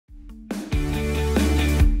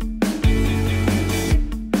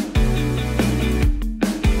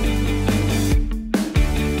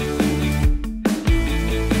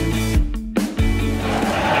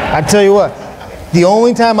I tell you what, the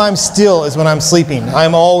only time I'm still is when I'm sleeping.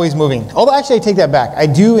 I'm always moving. Although actually I take that back. I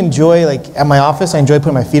do enjoy, like at my office, I enjoy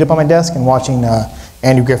putting my feet up on my desk and watching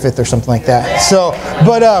Andy Griffith or something like that. So,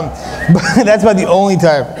 but that's about the only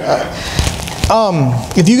time.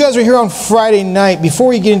 If you guys are here on Friday night, before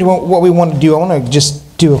we get into what we want to do, I want to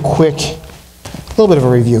just do a little bit of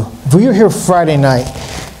a review. If you were here Friday night,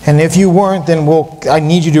 and if you weren't, then I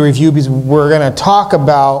need you to review, because we're going to talk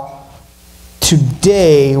about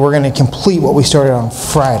today, we're going to complete what we started on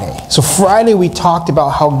Friday. So Friday we talked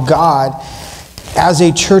about how God, as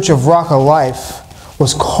a church of Rock of Life,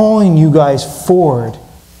 was calling you guys forward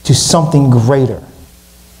to something greater.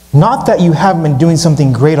 Not that you haven't been doing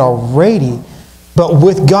something great already, but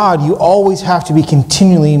with God, you always have to be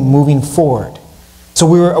continually moving forward. So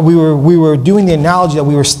we were doing the analogy that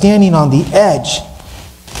we were standing on the edge,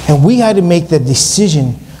 and we had to make the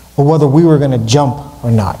decision of whether we were going to jump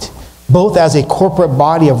or not, both as a corporate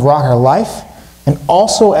body of Rock of Life and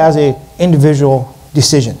also as an individual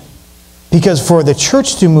decision. Because for the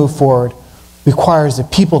church to move forward requires the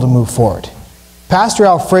people to move forward. Pastor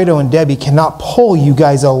Alfredo and Debbie cannot pull you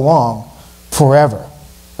guys along forever.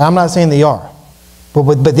 I'm not saying they are,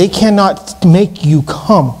 but they cannot make you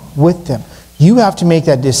come with them. You have to make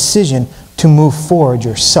that decision to move forward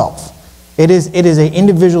yourself. It is an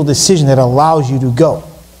individual decision that allows you to go.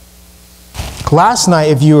 Last night,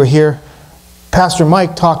 if you were here, Pastor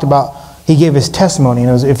Mike talked about, he gave his testimony,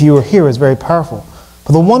 and if you were here, it was very powerful.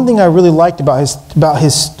 But the one thing I really liked about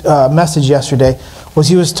his message yesterday was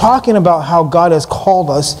he was talking about how God has called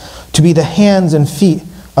us to be the hands and feet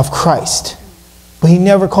of Christ. But he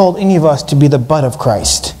never called any of us to be the butt of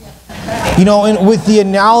Christ. You know, and with the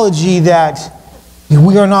analogy that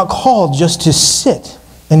we are not called just to sit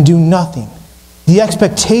and do nothing. The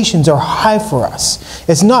expectations are high for us.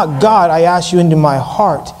 It's not, God, I ask you into my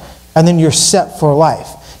heart, and then you're set for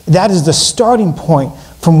life. That is the starting point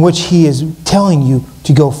from which he is telling you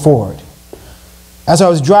to go forward. As I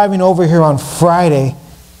was driving over here on Friday,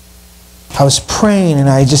 I was praying, and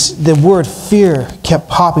the word fear kept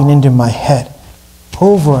popping into my head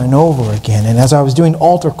over and over again. And as I was doing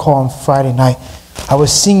altar call on Friday night, I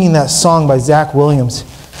was singing that song by Zach Williams,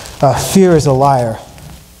 Fear is a Liar.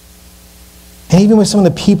 And even with some of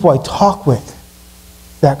the people I talk with,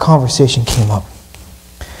 that conversation came up.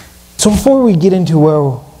 So before we get into where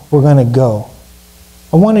we're going to go,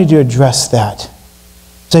 I wanted to address that.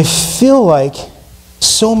 So I feel like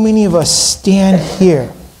so many of us stand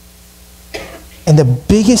here, and the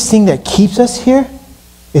biggest thing that keeps us here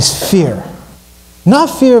is fear. Not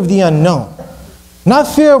fear of the unknown. Not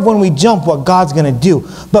fear of when we jump what God's going to do,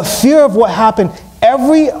 but fear of what happened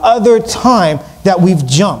every other time that we've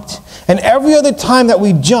jumped. And every other time that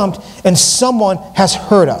we've jumped and someone has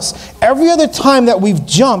hurt us. Every other time that we've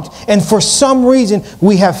jumped and for some reason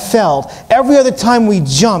we have failed. Every other time we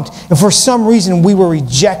jumped and for some reason we were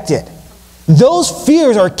rejected. Those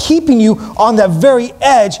fears are keeping you on the very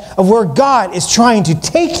edge of where God is trying to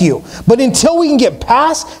take you. But until we can get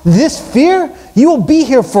past this fear, you will be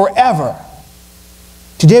here forever.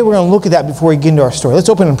 Today we're going to look at that before we get into our story. Let's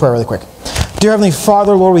open in prayer really quick. Dear Heavenly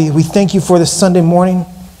Father, Lord, we thank you for this Sunday morning.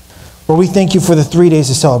 Lord, we thank you for the 3 days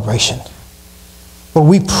of celebration. Lord,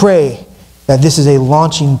 we pray that this is a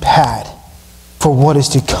launching pad for what is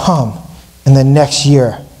to come in the next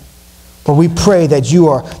year. Lord, we pray that you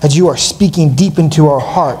are speaking deep into our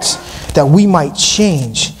hearts, that we might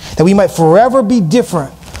change, that we might forever be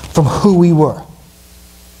different from who we were.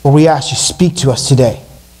 Lord, we ask you to speak to us today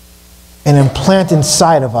and implant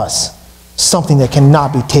inside of us something that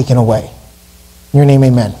cannot be taken away. In your name,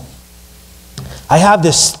 amen. I have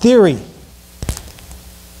this theory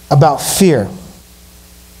about fear.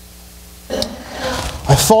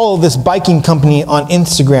 I follow this biking company on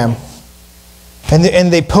Instagram,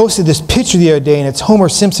 and they posted this picture the other day, and it's Homer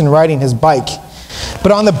Simpson riding his bike.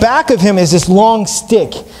 But on the back of him is this long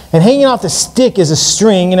stick, and hanging off the stick is a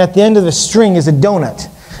string, and at the end of the string is a donut.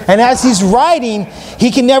 And as he's riding,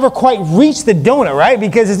 he can never quite reach the donut, right?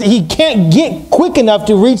 Because he can't get quick enough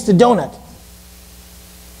to reach the donut.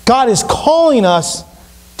 God is calling us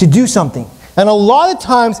to do something. And a lot of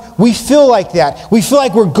times we feel like that. We feel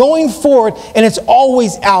like we're going forward and it's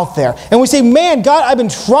always out there. And we say, man, God, I've been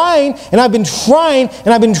trying and I've been trying and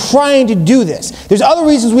I've been trying to do this. There's other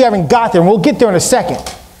reasons we haven't got there, and we'll get there in a second.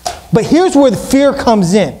 But here's where the fear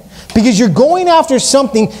comes in. Because you're going after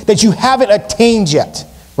something that you haven't attained yet.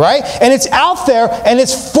 Right? And it's out there and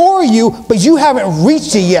it's for you, but you haven't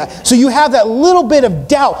reached it yet. So you have that little bit of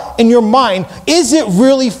doubt in your mind. Is it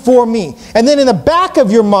really for me? And then in the back of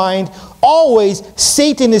your mind, always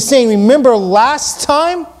Satan is saying, remember last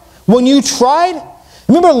time when you tried?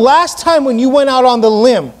 Remember last time when you went out on the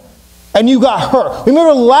limb and you got hurt.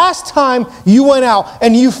 Remember last time you went out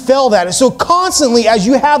and you fell at it. So constantly as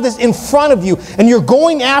you have this in front of you and you're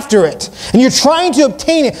going after it and you're trying to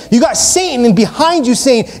obtain it, you got Satan behind you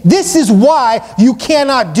saying, this is why you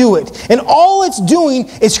cannot do it. And all it's doing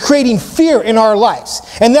is creating fear in our lives.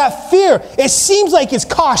 And that fear, it seems like it's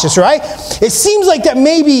cautious, right? It seems like that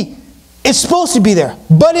maybe it's supposed to be there,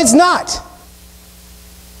 but it's not.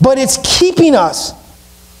 But it's keeping us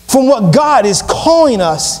from what God is calling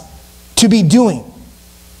us to be doing.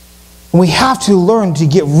 We have to learn to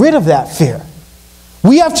get rid of that fear.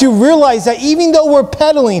 We have to realize that even though we're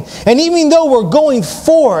pedaling and even though we're going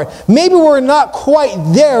forward, maybe we're not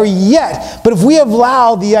quite there yet, but if we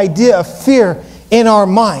allow the idea of fear in our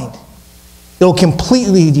mind, it'll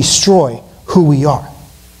completely destroy who we are.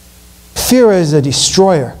 Fear is a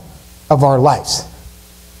destroyer of our lives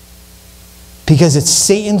because it's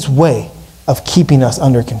Satan's way of keeping us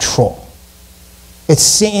under control. It's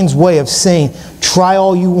Satan's way of saying, try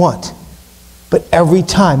all you want, but every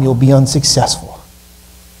time you'll be unsuccessful.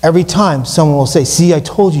 Every time someone will say, see, I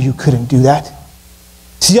told you couldn't do that.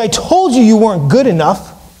 See, I told you weren't good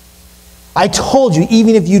enough. I told you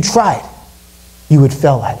even if you tried, you would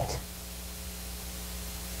fail at it.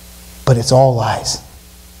 But it's all lies.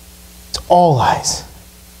 It's all lies.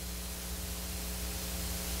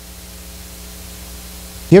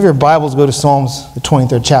 You have your Bibles, go to Psalms, the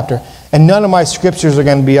 23rd chapter. And none of my scriptures are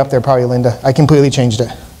going to be up there, probably, Linda. I completely changed it.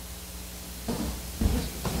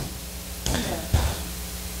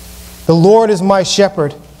 The Lord is my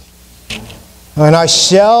shepherd, and I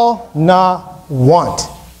shall not want.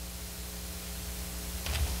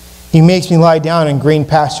 He makes me lie down in green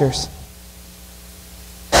pastures,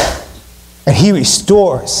 and He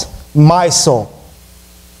restores my soul.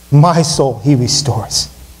 My soul He restores.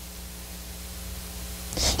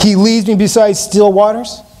 He leads me beside still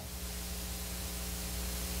waters.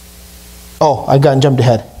 Oh, I jumped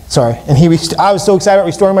ahead. Sorry. And I was so excited about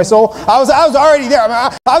restoring my soul. I was already there.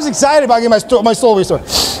 I was excited about getting my soul restored.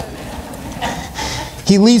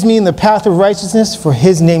 He leads me in the path of righteousness for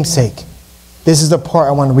His name's sake. This is the part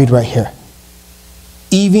I want to read right here.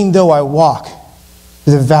 Even though I walk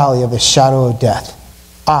through the valley of the shadow of death,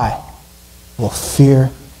 I will fear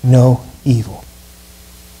no evil.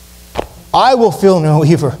 I will feel no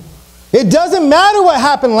evil. It doesn't matter what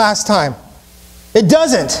happened last time. It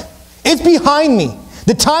doesn't. It's behind me.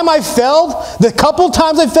 The time I failed, the couple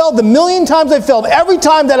times I failed, the million times I failed, every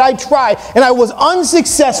time that I tried and I was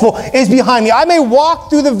unsuccessful is behind me. I may walk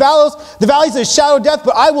through the valleys of the shadow of death,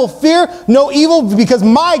 but I will fear no evil because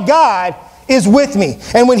my God is with me.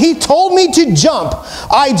 And when He told me to jump,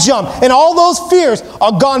 I jumped. And all those fears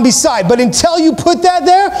are gone beside. But until you put that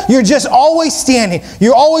there, you're just always standing.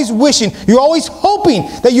 You're always wishing. You're always hoping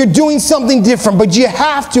that you're doing something different. But you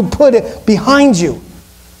have to put it behind you.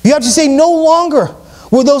 You have to say, no longer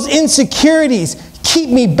will those insecurities keep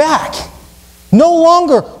me back. No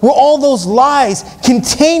longer will all those lies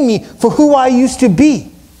contain me for who I used to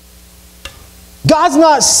be. God's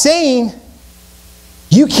not saying,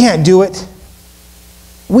 you can't do it.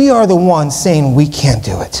 We are the ones saying we can't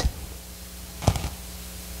do it.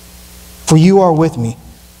 For you are with me.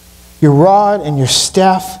 Your rod and your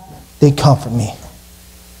staff, they comfort me.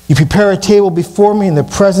 You prepare a table before me in the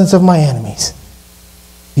presence of my enemies.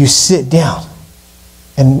 You sit down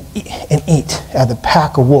and eat as the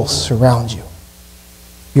pack of wolves surround you.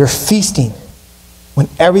 You're feasting when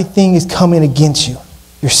everything is coming against you.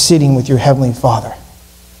 You're sitting with your Heavenly Father,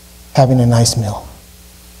 having a nice meal.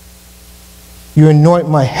 You anoint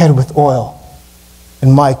my head with oil,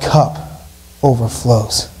 and my cup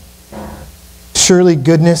overflows. Surely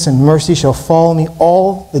goodness and mercy shall follow me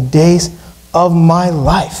all the days of my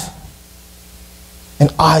life,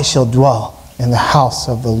 and I shall dwell in the house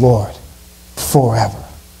of the Lord forever.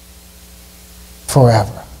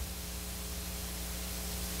 Forever.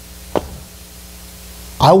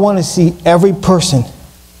 I want to see every person,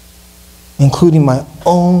 including my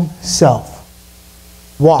own self,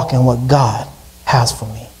 walk in what God has for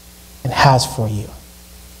me and has for you.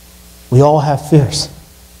 We all have fears.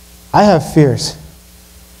 I have fears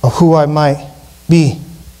of who I might be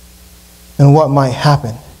and what might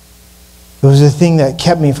happen. It was the thing that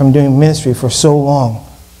kept me from doing ministry for so long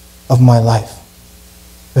of my life.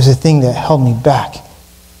 It was the thing that held me back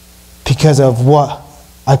because of what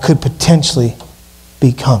I could potentially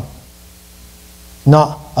become.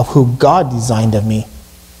 Not of who God designed of me,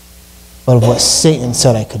 but of what Satan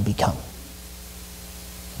said I could become.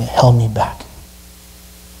 It held me back.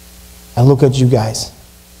 I look at you guys.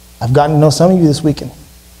 I've gotten to know some of you this weekend.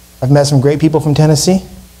 I've met some great people from Tennessee.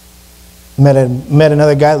 Met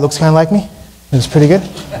another guy that looks kind of like me. It was pretty good.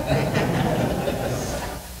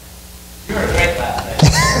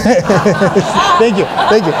 Thank you.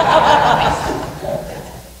 Thank you.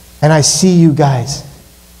 And I see you guys.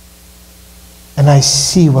 And I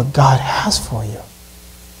see what God has for you.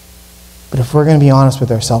 But if we're going to be honest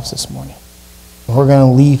with ourselves this morning, if we're going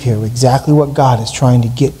to leave here with exactly what God is trying to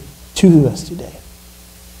get to us today,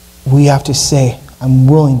 we have to say, I'm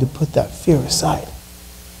willing to put that fear aside.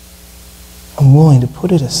 I'm willing to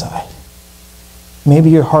put it aside. Maybe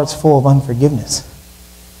your heart's full of unforgiveness.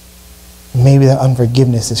 Maybe that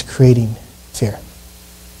unforgiveness is creating fear.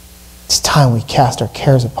 It's time we cast our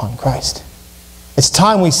cares upon Christ. It's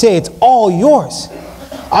time we say, it's all yours.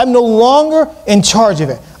 I'm no longer in charge of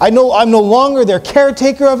it. I'm no longer their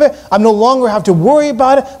caretaker of it. I no longer have to worry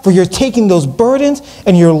about it, for you're taking those burdens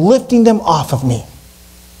and you're lifting them off of me.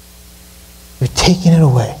 You're taking it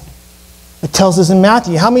away. It tells us in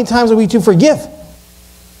Matthew, how many times are we to forgive?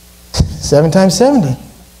 7 times 70.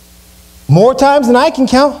 More times than I can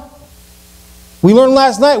count. We learned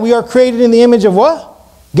last night we are created in the image of what?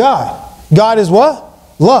 God. God is what?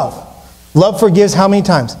 Love. Love forgives how many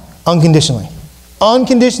times? Unconditionally.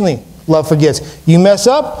 Unconditionally, love forgives. You mess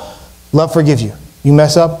up, love forgives you. You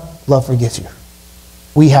mess up, love forgives you.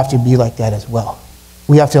 We have to be like that as well.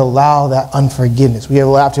 We have to allow that unforgiveness. We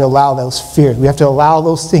have to allow those fears. We have to allow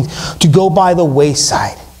those things to go by the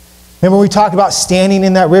wayside. Remember we talked about standing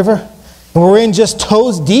in that river? And we're in just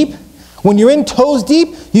toes deep? When you're in toes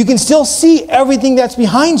deep, you can still see everything that's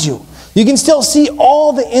behind you. You can still see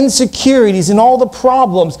all the insecurities and all the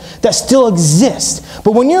problems that still exist.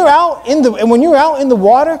 But when you're out in the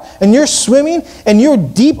water and you're swimming and you're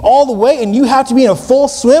deep all the way and you have to be in a full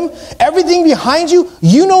swim, everything behind you,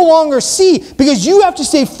 you no longer see, because you have to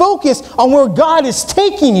stay focused on where God is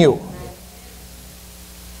taking you.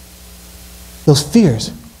 Those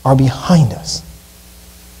fears are behind us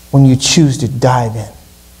when you choose to dive in.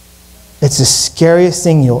 It's the scariest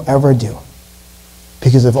thing you'll ever do,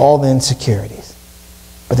 because of all the insecurities.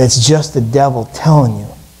 But that's just the devil telling you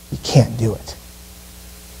you can't do it.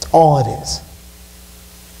 That's all it is.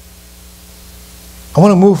 I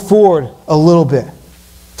want to move forward a little bit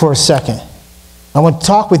for a second. I want to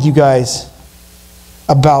talk with you guys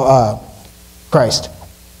about Christ.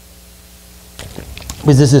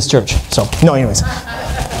 Because this is church. So, no, anyways.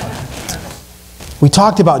 We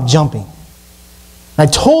talked about jumping. I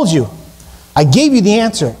told you, I gave you the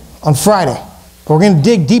answer on Friday. But we're going to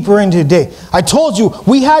dig deeper into today. I told you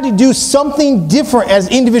we had to do something different as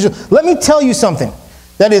individuals. Let me tell you something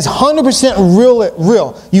that is 100%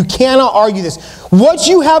 real. You cannot argue this. What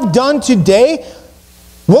you have done today,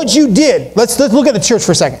 what you did, let's look at the church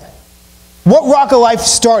for a second. What Rock of Life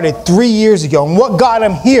started 3 years ago and what got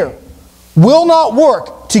them here will not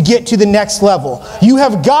work to get to the next level. You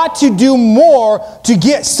have got to do more to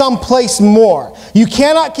get someplace more. You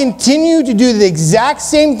cannot continue to do the exact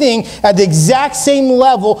same thing at the exact same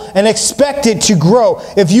level and expect it to grow.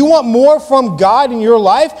 If you want more from God in your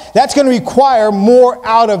life, that's going to require more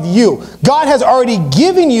out of you. God has already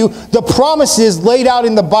given you the promises laid out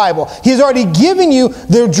in the Bible. He has already given you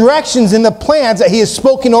the directions and the plans that He has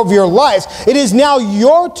spoken over your lives. It is now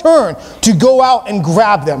your turn to go out and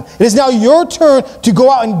grab them. It is now your turn to go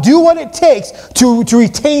out and do what it takes to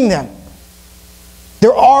retain them.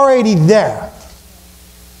 They're already there.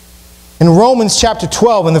 In Romans chapter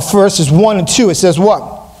 12, in the verses 1 and 2, it says what?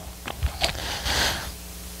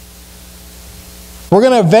 We're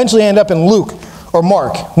going to eventually end up in Luke or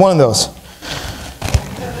Mark, one of those.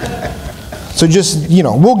 So just,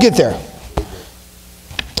 we'll get there.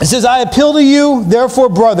 It says, I appeal to you, therefore,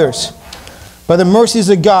 brothers, by the mercies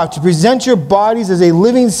of God, to present your bodies as a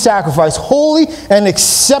living sacrifice, holy and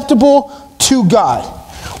acceptable to God,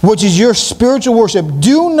 which is your spiritual worship.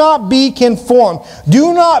 Do not be conformed.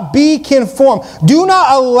 Do not be conformed. Do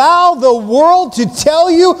not allow the world to tell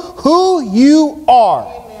you who you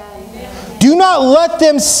are. Do not let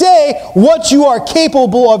them say what you are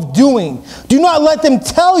capable of doing. Do not let them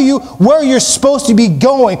tell you where you're supposed to be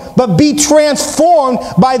going, but be transformed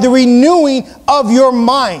by the renewing of your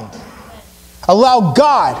mind. Allow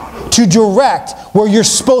God to direct where you're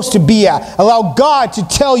supposed to be at. Allow God to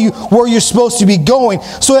tell you where you're supposed to be going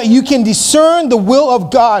so that you can discern the will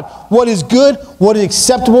of God, what is good, what is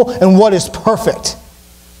acceptable, and what is perfect.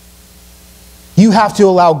 You have to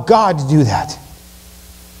allow God to do that.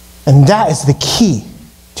 And that is the key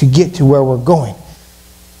to get to where we're going.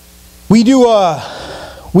 We do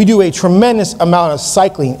a tremendous amount of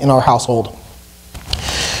cycling in our household.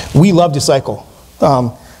 We love to cycle.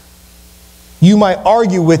 You might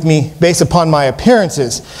argue with me based upon my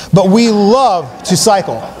appearances, but we love to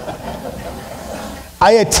cycle.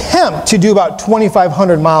 I attempt to do about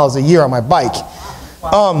 2,500 miles a year on my bike.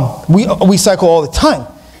 We cycle all the time.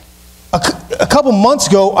 A couple months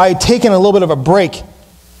ago, I had taken a little bit of a break.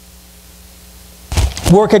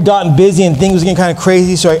 Work had gotten busy and things was getting kind of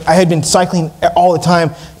crazy, so I had been cycling all the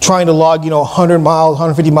time, trying to log, 100 miles,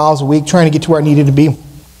 150 miles a week, trying to get to where I needed to be.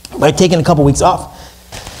 But I'd taken a couple weeks off.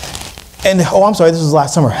 And, I'm sorry, this was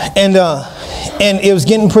last summer. And it was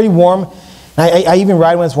getting pretty warm. I even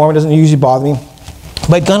ride when it's warm, it doesn't usually bother me.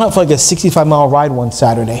 But I'd gone out for like a 65-mile ride one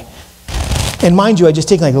Saturday. And mind you, I'd just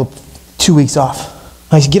taken like 2 weeks off.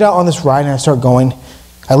 I get out on this ride and I start going.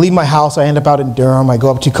 I leave my house, I end up out in Durham, I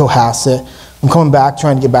go up to Cohasset. I'm coming back,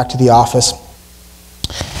 trying to get back to the office.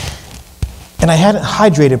 And I hadn't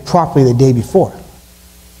hydrated properly the day before.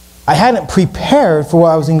 I hadn't prepared for what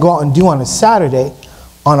I was going to go out and do on a Saturday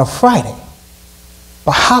on a Friday.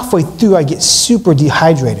 But halfway through, I get super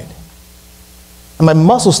dehydrated. And my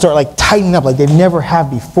muscles start like tightening up like they never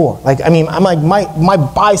have before. I'm like, my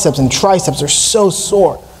biceps and triceps are so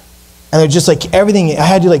sore. And they're just like everything. I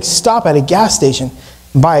had to like stop at a gas station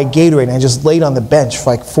and buy a Gatorade, and I just laid on the bench for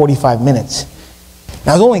like 45 minutes. And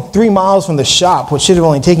I was only 3 miles from the shop, which should have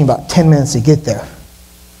only taken about 10 minutes to get there.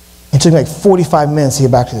 It took me like 45 minutes to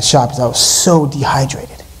get back to the shop because I was so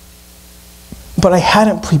dehydrated. But I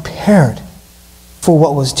hadn't prepared for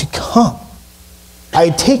what was to come. I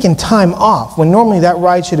had taken time off when normally that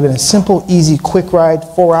ride should have been a simple, easy, quick ride,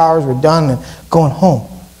 4 hours, we're done, and going home.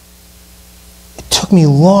 It took me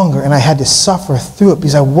longer, and I had to suffer through it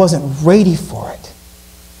because I wasn't ready for it.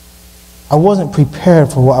 I wasn't prepared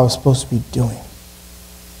for what I was supposed to be doing.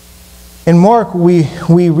 In Mark, we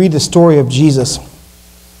read the story of Jesus.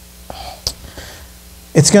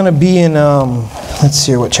 It's going to be in, let's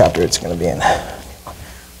see what chapter it's going to be in. I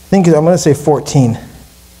think I'm going to say 14.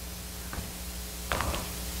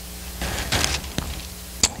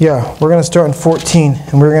 Yeah, we're going to start in 14,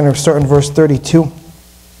 and we're going to start in verse 32. We're going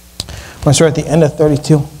to start at the end of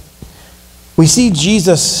 32. We see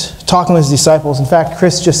Jesus talking with his disciples. In fact,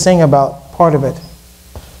 Chris just sang about part of it.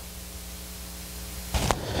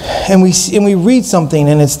 And we read something,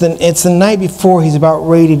 and it's the night before he's about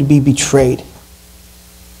ready to be betrayed.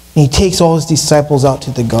 And he takes all his disciples out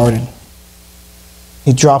to the garden.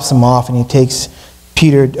 He drops them off, and he takes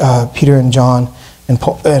Peter and John and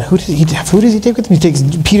Paul. Who does he take with him? He takes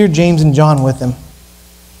Peter, James, and John with him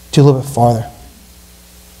to a little bit farther.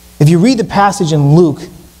 If you read the passage in Luke,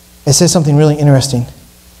 it says something really interesting.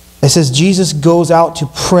 It says Jesus goes out to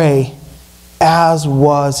pray as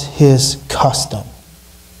was his custom.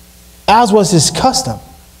 As was his custom.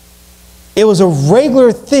 It was a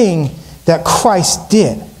regular thing that Christ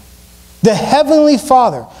did. The Heavenly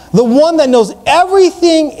Father, the one that knows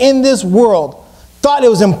everything in this world, thought it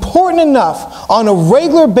was important enough on a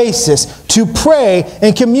regular basis to pray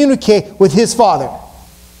and communicate with his Father.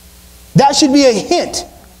 That should be a hint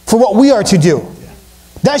for what we are to do.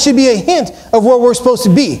 That should be a hint of where we're supposed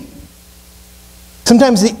to be.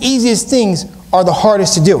 Sometimes the easiest things are the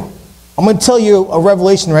hardest to do. I'm going to tell you a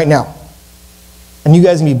revelation right now. And you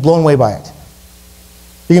guys are going to be blown away by it.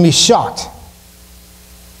 You're going to be shocked.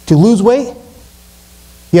 To lose weight,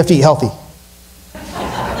 you have to eat healthy.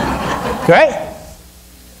 Right?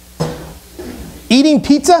 Eating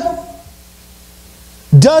pizza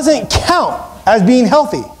doesn't count as being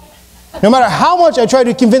healthy. No matter how much I try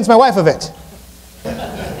to convince my wife of it.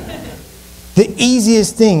 The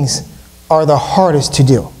easiest things are the hardest to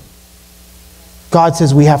do. God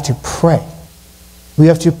says we have to pray. We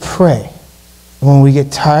have to pray. And when we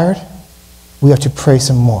get tired, we have to pray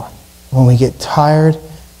some more. When we get tired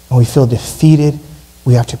and we feel defeated,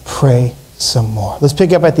 we have to pray some more. Let's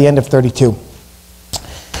pick up at the end of 32.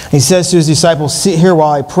 He says to his disciples, "Sit here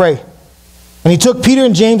while I pray." And he took Peter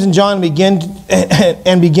and James and John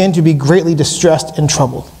and began to be greatly distressed and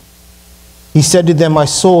troubled. He said to them, "My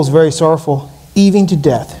soul is very sorrowful, even to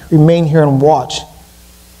death. Remain here and watch."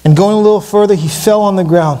 And going a little further, he fell on the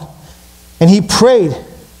ground. And he prayed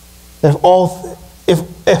that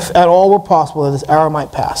if at all were possible, that this hour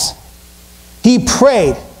might pass. He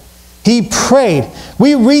prayed. He prayed.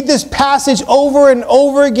 We read this passage over and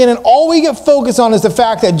over again, and all we get focused on is the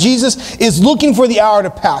fact that Jesus is looking for the hour to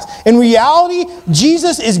pass. In reality,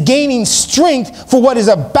 Jesus is gaining strength for what is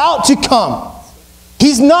about to come.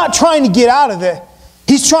 He's not trying to get out of it.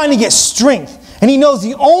 He's trying to get strength. And he knows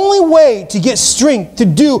the only way to get strength to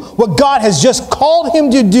do what God has just called him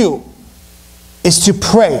to do is to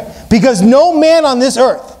pray. Because no man on this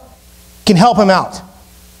earth can help him out.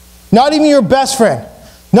 Not even your best friend.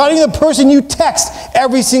 Not even the person you text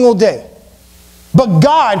every single day. But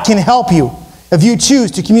God can help you if you choose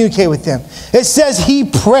to communicate with him. It says he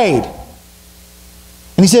prayed.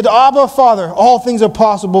 And he said, "Abba, Father, all things are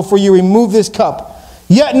possible for you. Remove this cup.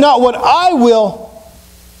 Yet not what I will,"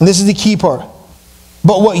 and this is the key part,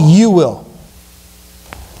 "but what you will."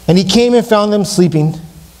 And he came and found them sleeping.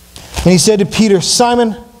 And he said to Peter,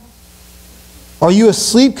 Simon, are you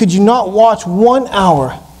asleep? Could you not watch 1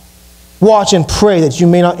 hour? Watch and pray that you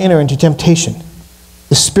may not enter into temptation.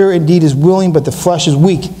 The spirit indeed is willing, but the flesh is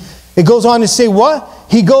weak. It goes on to say what?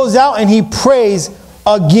 He goes out and he prays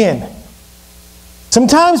again.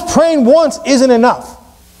 Sometimes praying once isn't enough.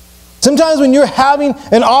 Sometimes when you're having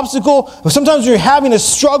an obstacle, or sometimes you're having a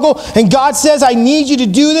struggle, and God says, I need you to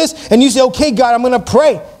do this, and you say, okay, God, I'm going to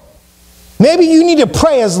pray. Maybe you need to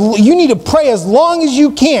pray as long as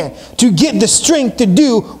you can to get the strength to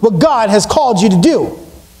do what God has called you to do.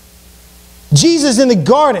 Jesus in the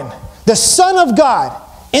garden, the Son of God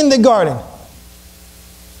in the garden,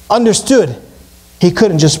 understood he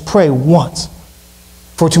couldn't just pray once.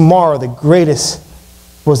 For tomorrow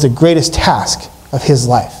was the greatest task of his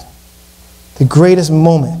life. The greatest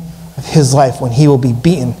moment of his life when he will be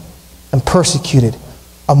beaten and persecuted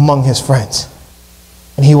among his friends.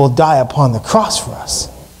 And he will die upon the cross for us.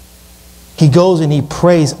 He goes and he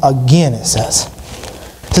prays again, it says.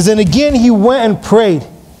 It says, and again he went and prayed,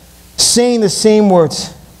 saying the same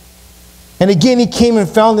words. And again he came and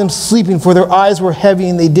found them sleeping, for their eyes were heavy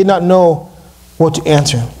and they did not know what to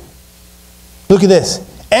answer him. Look at this.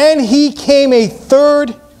 And he came a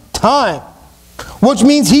third time, which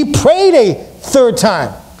means he prayed a third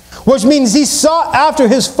time, which means he sought after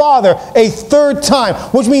his Father a third time,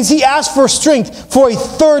 which means he asked for strength for a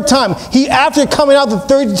third time. After coming out the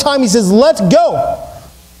third time, he says, let's go.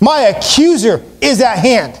 My accuser is at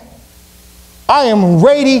hand. I am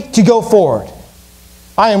ready to go forward.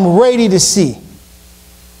 I am ready to see.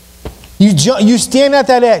 You stand at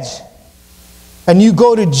that edge and you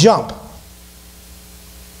go to jump.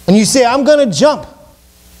 And you say, I'm going to jump.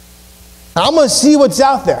 I'm going to see what's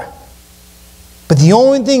out there. But the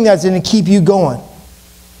only thing that's going to keep you going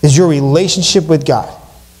is your relationship with God.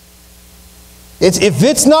 If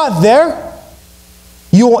it's not there,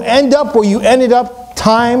 you will end up where you ended up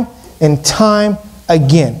time and time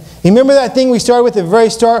again. You remember that thing we started with at the very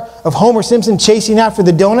start of Homer Simpson chasing after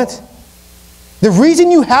the donut? The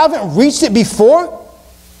reason you haven't reached it before,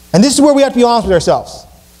 and this is where we have to be honest with ourselves,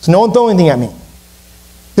 so no one throw anything at me.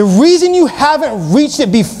 The reason you haven't reached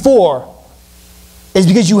it before is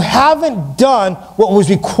because you haven't done what was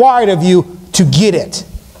required of you to get it.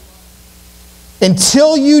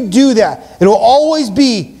 Until you do that, it will always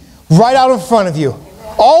be right out in front of you.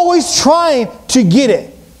 Always trying to get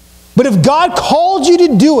it. But if God called you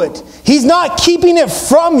to do it, He's not keeping it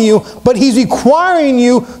from you, but He's requiring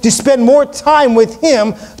you to spend more time with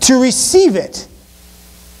Him to receive it.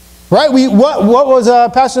 Right? What was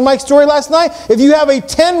Pastor Mike's story last night? If you have a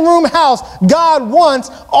 10-room house, God wants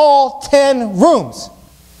all 10 rooms.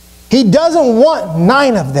 He doesn't want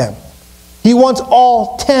 9 of them. He wants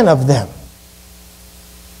all 10 of them.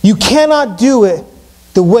 You cannot do it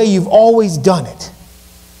the way you've always done it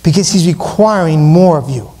because He's requiring more of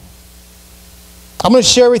you. I'm going to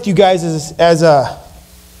share with you guys as I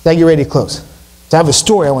get ready to close. So I have a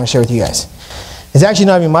story I want to share with you guys. It's actually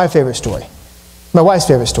not even my favorite story. My wife's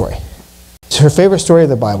favorite story. It's her favorite story of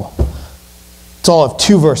the Bible. It's all of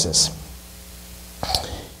 2 verses.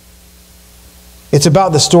 It's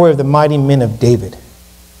about the story of the mighty men of David.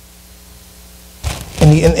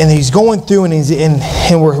 And he's going through and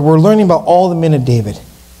we're learning about all the men of David.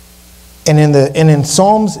 And in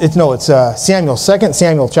Psalms, it's Samuel, 2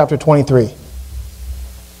 Samuel chapter 23.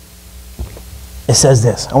 It says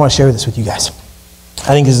this. I want to share this with you guys.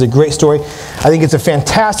 I think this is a great story. I think it's a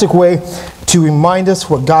fantastic way to remind us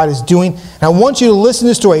what God is doing. And I want you to listen to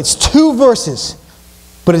this story. It's 2 verses,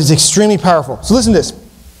 but it's extremely powerful. So listen to this.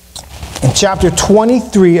 In chapter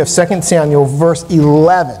 23 of 2 Samuel, verse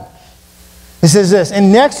 11, it says this,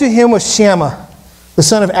 and next to him was Shammah, the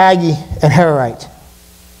son of Agi, and Hararite.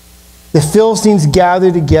 The Philistines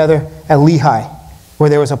gathered together at Lehi, where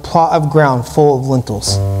there was a plot of ground full of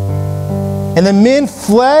lentils. And the men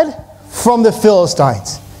fled from the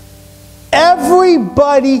Philistines.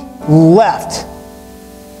 Everybody left.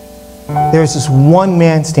 There's this one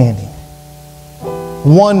man standing.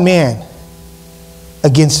 One man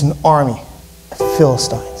against an army of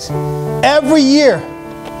Philistines. Every year,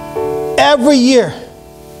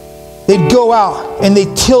 they'd go out and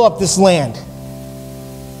they'd till up this land.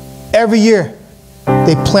 Every year,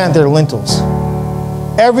 they'd plant their lentils.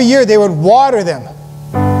 Every year, they would water them.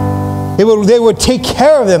 They would take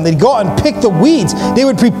care of them. They'd go out and pick the weeds. They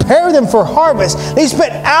would prepare them for harvest. They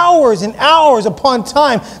spent hours and hours upon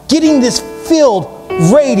time getting this field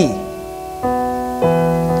ready.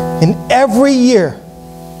 And every year,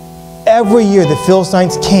 the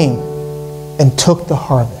Philistines came and took the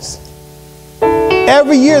harvest.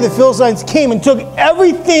 Every year, the Philistines came and took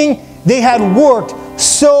everything they had worked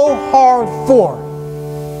so hard for.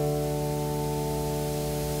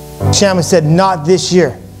 Shammah said, not this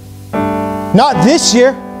year. Not this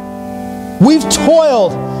year. We've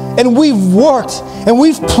toiled and we've worked and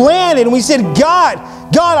we've planted and we said, God,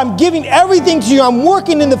 I'm giving everything to you. I'm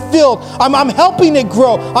working in the field. I'm helping it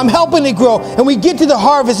grow. I'm helping it grow. And we get to the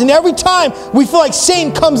harvest, and every time we feel like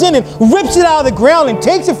Satan comes in and rips it out of the ground and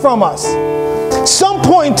takes it from us. Some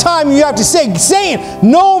point in time you have to say, Satan,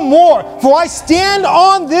 no more, for I stand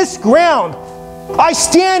on this ground. I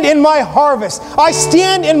stand in my harvest. I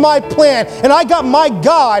stand in my plan. And I got my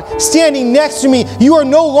God standing next to me. You are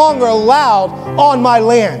no longer allowed on my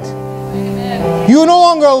land. Amen. You are no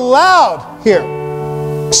longer allowed here.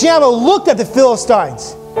 Shammah looked at the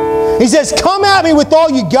Philistines. He says, come at me with all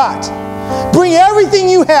you got. Bring everything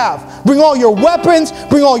you have. Bring all your weapons.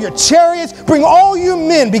 Bring all your chariots. Bring all your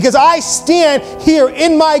men. Because I stand here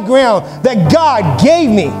in my ground that God gave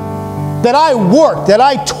me. That I worked, that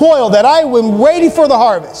I toiled, that I am ready for the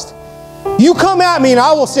harvest. You come at me and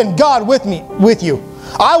I will send God with you.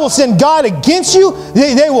 I will send God against you.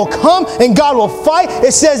 They will come and God will fight.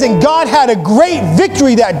 It says, and God had a great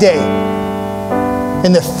victory that day.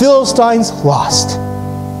 And the Philistines lost.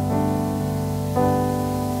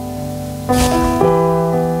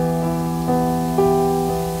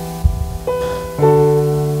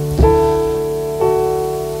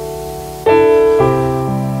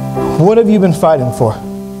 What have you been fighting for?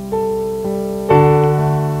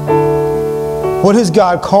 What is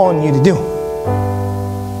God calling you to do?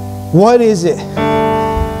 What is it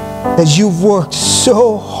that you've worked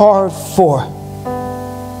so hard for?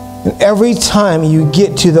 And every time you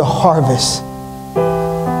get to the harvest,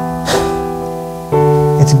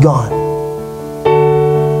 it's gone.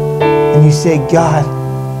 And you say, God,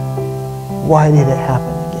 why did it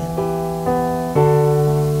happen again?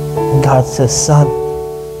 And God says, son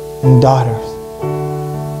and daughters,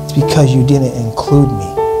 it's because you didn't include me.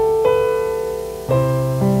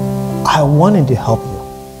 I wanted to help you.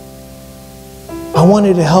 I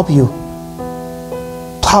wanted to help you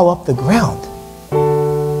plow up the ground.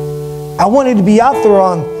 I wanted to be out there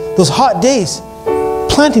on those hot days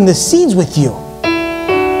planting the seeds with you.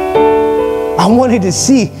 I wanted to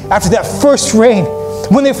see after that first rain,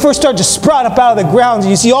 when they first start to sprout up out of the ground,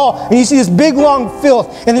 and you see this big long field,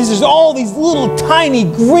 and there's just all these little tiny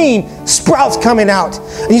green sprouts coming out.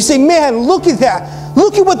 And you say, man, look at that.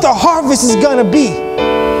 Look at what the harvest is going to be.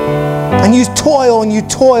 And you toil and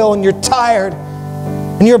you're tired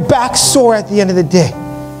and your back's sore at the end of the day.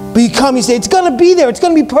 But you come, you say, it's going to be there. It's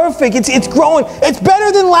going to be perfect. It's growing. It's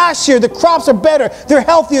better than last year. The crops are better. They're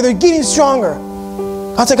healthier. They're getting stronger.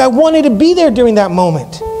 God's like, I wanted to be there during that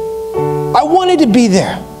moment. I wanted to be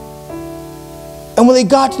there. And when they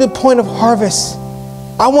got to the point of harvest,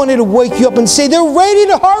 I wanted to wake you up and say, they're ready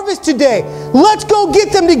to harvest today. Let's go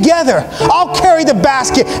get them together. I'll carry the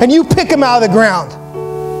basket and you pick them out of the ground.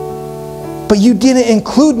 But you didn't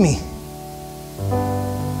include me.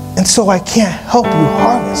 And so I can't help you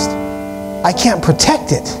harvest. I can't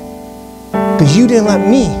protect it. Because you didn't let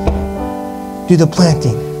me do the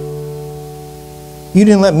planting. You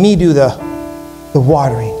didn't let me do the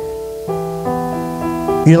watering.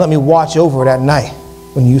 You didn't let me watch over it at night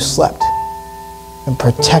when you slept and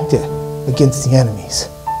protect it against the enemies.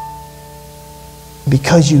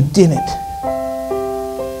 Because you didn't,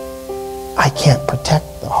 I can't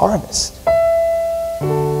protect the harvest.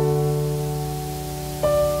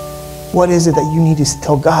 What is it that you need to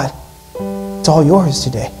tell God? It's all yours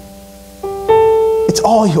today. It's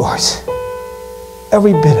all yours.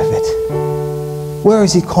 Every bit of it. Where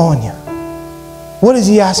is He calling you? What is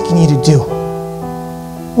He asking you to do?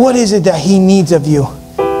 What is it that He needs of you?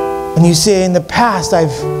 And you say, in the past,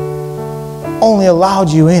 I've only allowed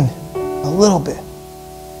you in a little bit.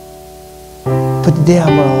 But today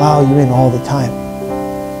I'm going to allow you in all the time.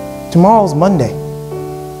 Tomorrow's Monday.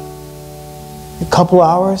 A couple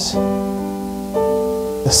hours,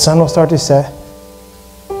 the sun will start to set.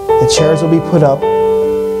 The chairs will be put up.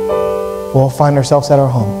 We'll find ourselves at our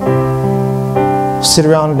home. We'll sit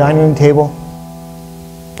around the dining room table.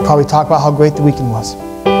 Probably talk about how great the weekend was.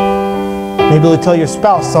 Maybe you'll tell your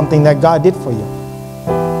spouse something that God did for you.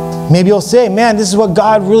 Maybe you'll say, man, this is what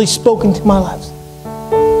God really spoke into my life.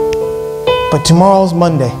 But tomorrow's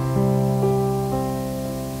Monday.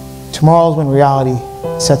 Tomorrow's when reality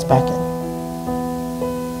sets back in.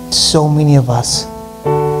 So many of us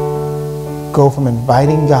go from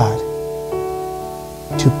inviting God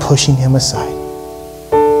to pushing Him aside.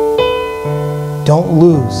 Don't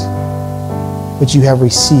lose what you have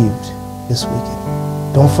received this weekend.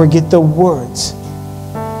 Don't forget the words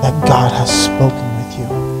that God has spoken with you.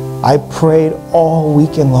 I prayed all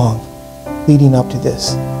weekend long leading up to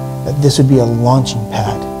this, that this would be a launching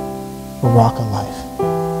pad for Rock of Life.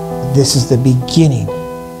 That this is the beginning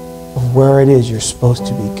of where it is you're supposed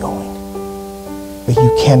to be going. But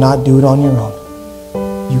you cannot do it on your own.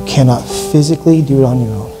 You cannot physically do it on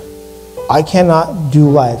your own. I cannot do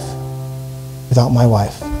life without my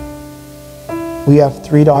wife. We have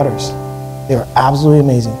 3 daughters. They are absolutely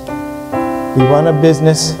amazing. We run a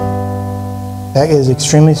business that is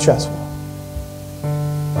extremely stressful.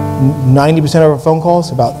 90% of our phone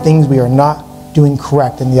calls about things we are not doing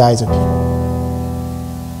correct in the eyes of people.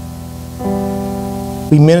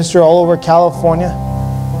 We minister all over California.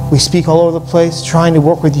 We speak all over the place, trying to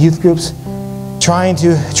work with youth groups, trying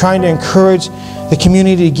to encourage the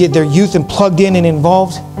community to get their youth and plugged in and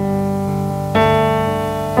involved.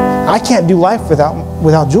 I can't do life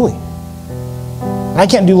without Julie. I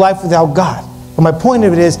can't do life without God. But my point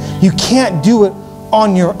of it is, you can't do it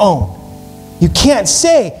on your own. You can't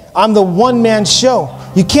say, I'm the one-man show.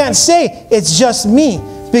 You can't say, it's just me.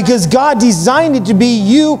 Because God designed it to be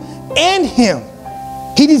you and Him.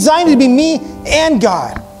 He designed it to be me and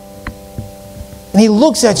God. And He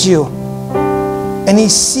looks at you and He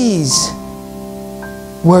sees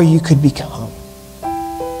where you could become.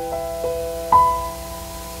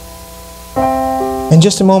 In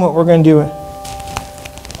just a moment, we're going to do it.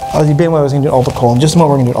 I was debating whether I was going to do an altar call. In just a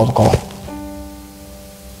moment, we're going to do an altar call.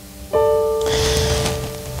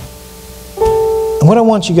 And what I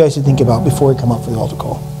want you guys to think about before we come up for the altar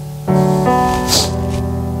call,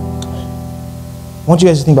 I want you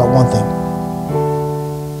guys to think about one thing.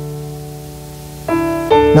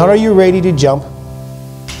 Not are you ready to jump.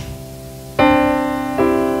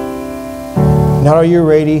 Not are you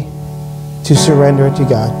ready to surrender it to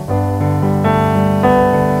God.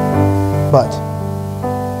 But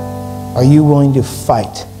are you willing to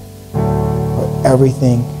fight for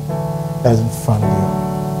everything that is in front of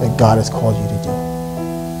you that God has called you to do?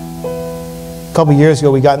 A couple years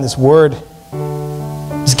ago, we got in this word.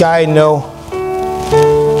 This guy I know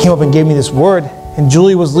came up and gave me this word, and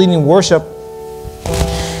Julie was leading worship.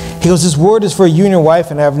 He goes, this word is for you and your wife,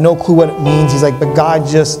 and I have no clue what it means. He's like, but God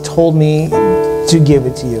just told me to give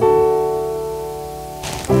it to you.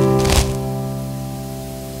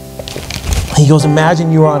 He goes,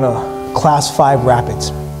 imagine you're on a class 5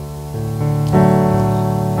 rapids.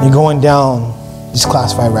 You're going down these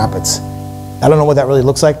class 5 rapids. I don't know what that really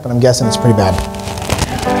looks like, but I'm guessing it's pretty bad.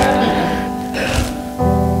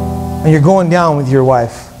 And you're going down with your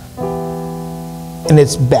wife, and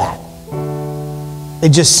it's bad. It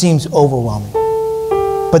just seems overwhelming.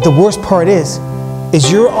 But the worst part is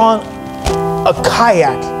you're on a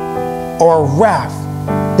kayak or a raft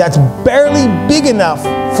that's barely big enough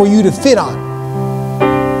for you to fit on.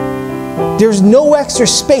 There's no extra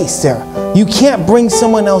space there. You can't bring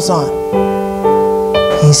someone else on.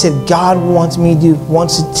 And he said, God wants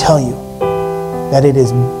to tell you that it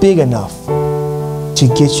is big enough to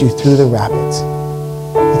get you through the rapids.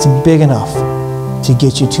 It's big enough to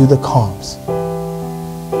get you to the calms.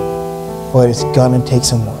 But it's gonna take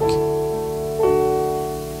some work.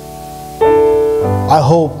 I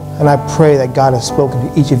hope and I pray that God has spoken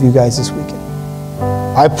to each of you guys this weekend.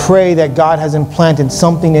 I pray that God has implanted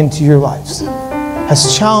something into your lives,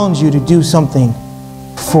 has challenged you to do something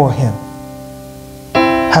for Him,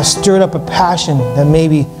 has stirred up a passion that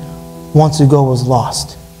maybe once ago was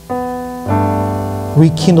lost.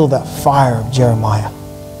 Rekindle that fire of Jeremiah.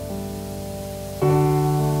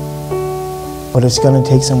 But it's going to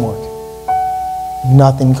take some work.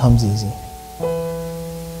 Nothing comes easy.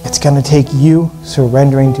 It's going to take you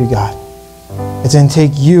surrendering to God. It's going to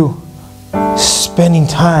take you spending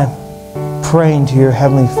time praying to your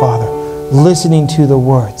Heavenly Father, listening to the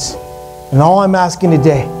words. And all I'm asking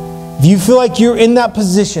today, if you feel like you're in that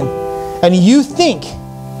position and you think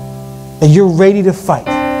that you're ready to fight,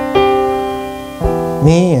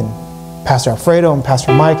 me and Pastor Alfredo and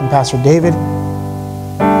Pastor Mike and Pastor David,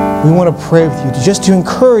 we want to pray with you, just to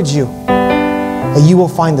encourage you that you will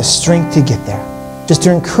find the strength to get there. Just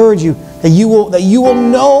to encourage you that you will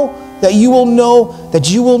know that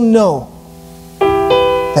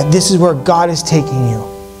this is where God is taking you.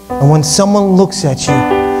 And when someone looks at you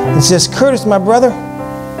and says, Curtis, my brother,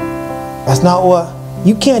 that's not what,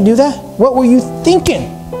 you can't do that. What were you thinking?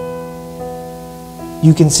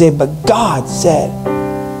 You can say, but God said,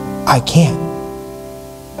 I can.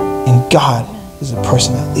 And God is the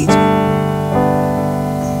person that leads me.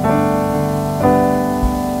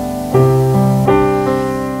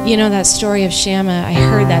 You know, that story of Shammah, I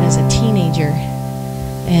heard that as a teenager.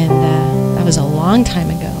 And that was a long time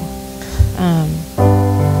ago.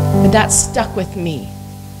 But that stuck with me.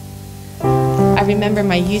 I remember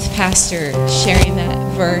my youth pastor sharing that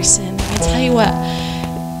verse, and I tell you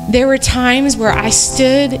what, there were times where I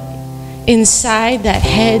stood inside that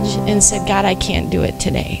hedge and said, God, I can't do it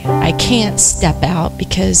today. I can't step out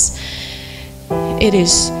because it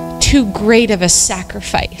is too great of a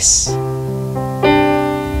sacrifice.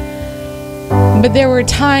 But there were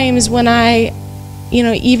times when I,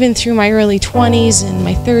 even through my early 20s and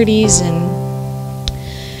my 30s,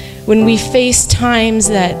 and when we faced times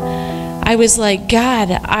that I was like,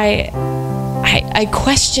 God, I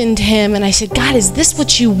questioned him and I said, God, is this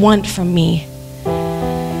what you want from me?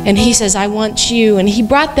 And he says, I want you. And he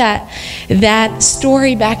brought that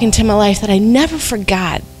story back into my life that I never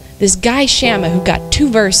forgot. This guy Shammah who got 2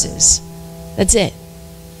 verses. That's it.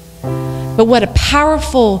 But what a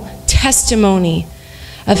powerful testimony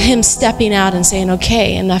of him stepping out and saying,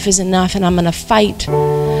 okay, enough is enough, and I'm going to fight.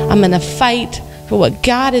 I'm going to fight for what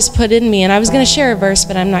God has put in me. And I was going to share a verse,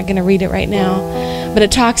 but I'm not going to read it right now. But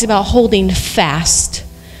it talks about holding fast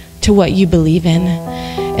to what you believe in,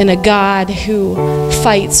 and a God who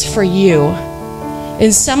fights for you.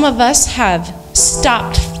 And some of us have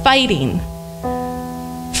stopped fighting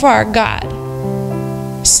for our God.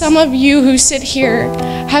 Some of you who sit here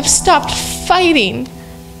have stopped fighting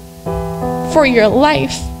for your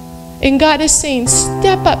life. And God is saying,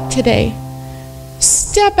 step up today.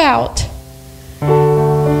 Step out.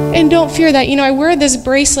 And don't fear that. I wear this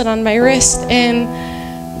bracelet on my wrist,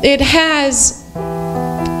 and it has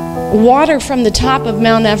water from the top of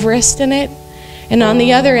Mount Everest in it. And on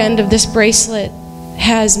the other end of this bracelet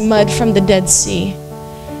has mud from the Dead Sea.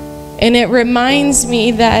 And it reminds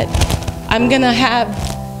me that I'm going to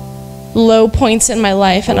have low points in my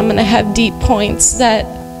life, and I'm going to have deep points that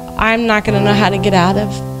I'm not going to know how to get out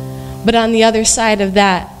of. But on the other side of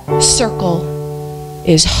that circle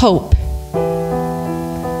is hope.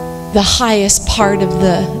 The highest part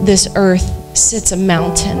of this earth sits a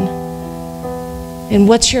mountain. And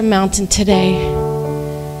what's your mountain today?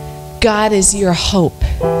 God is your hope.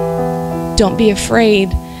 Don't be afraid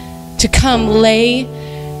to come lay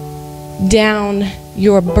down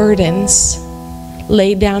your burdens,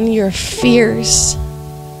 lay down your fears,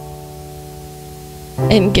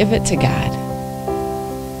 and give it to God.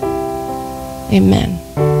 Amen.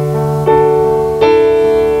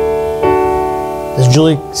 As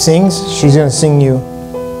Julie sings, she's going to sing you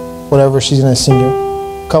whatever she's going to sing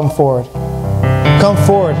you. Come forward. Come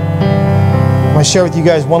forward. I'm going to share with you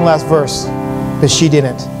guys one last verse that she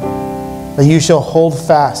didn't. That you shall hold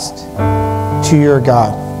fast to your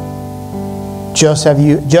God, just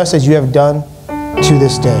as you have done to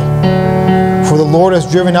this day. For the Lord has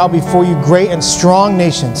driven out before you great and strong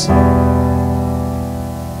nations.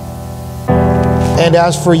 And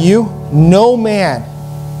as for you, no man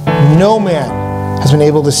has been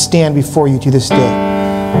able to stand before you to this day.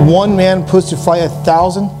 One man puts to flight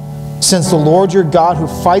 1,000, since the Lord your God who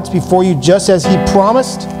fights before you just as he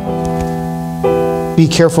promised. Be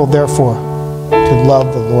careful therefore to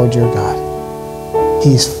love the Lord your God.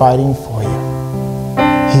 He's fighting for you.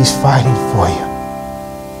 He's fighting for you.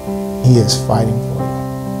 He is fighting for you.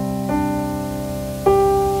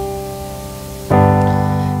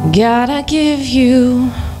 God, I give you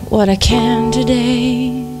what I can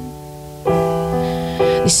today.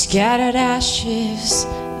 The scattered ashes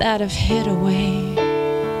that have hid away.